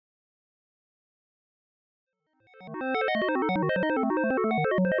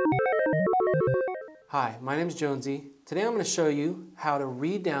Hi, my name is Jonesy. Today I'm going to show you how to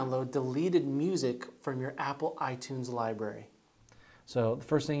re-download deleted music from your Apple iTunes library. So the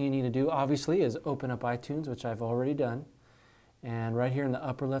first thing you need to do obviously is open up iTunes, which I've already done. And right here in the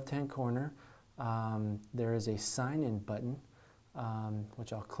upper left-hand corner, there is a sign in button,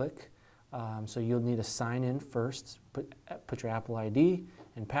 which I'll click. So you'll need to sign in first, put your Apple ID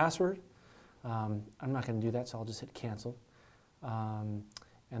and password. I'm not going to do that, so I'll just hit cancel.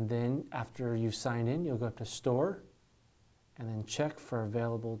 And then after you've signed in, you'll go up to Store and then check for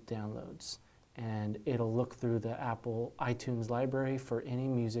available downloads. And it'll look through the Apple iTunes library for any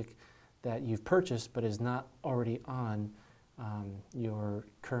music that you've purchased but is not already on your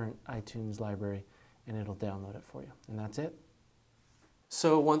current iTunes library, and it'll download it for you. And that's it.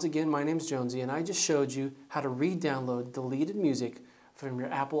 So once again, my name's Jonesy, and I just showed you how to re-download deleted music from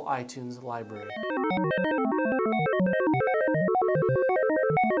your Apple iTunes library.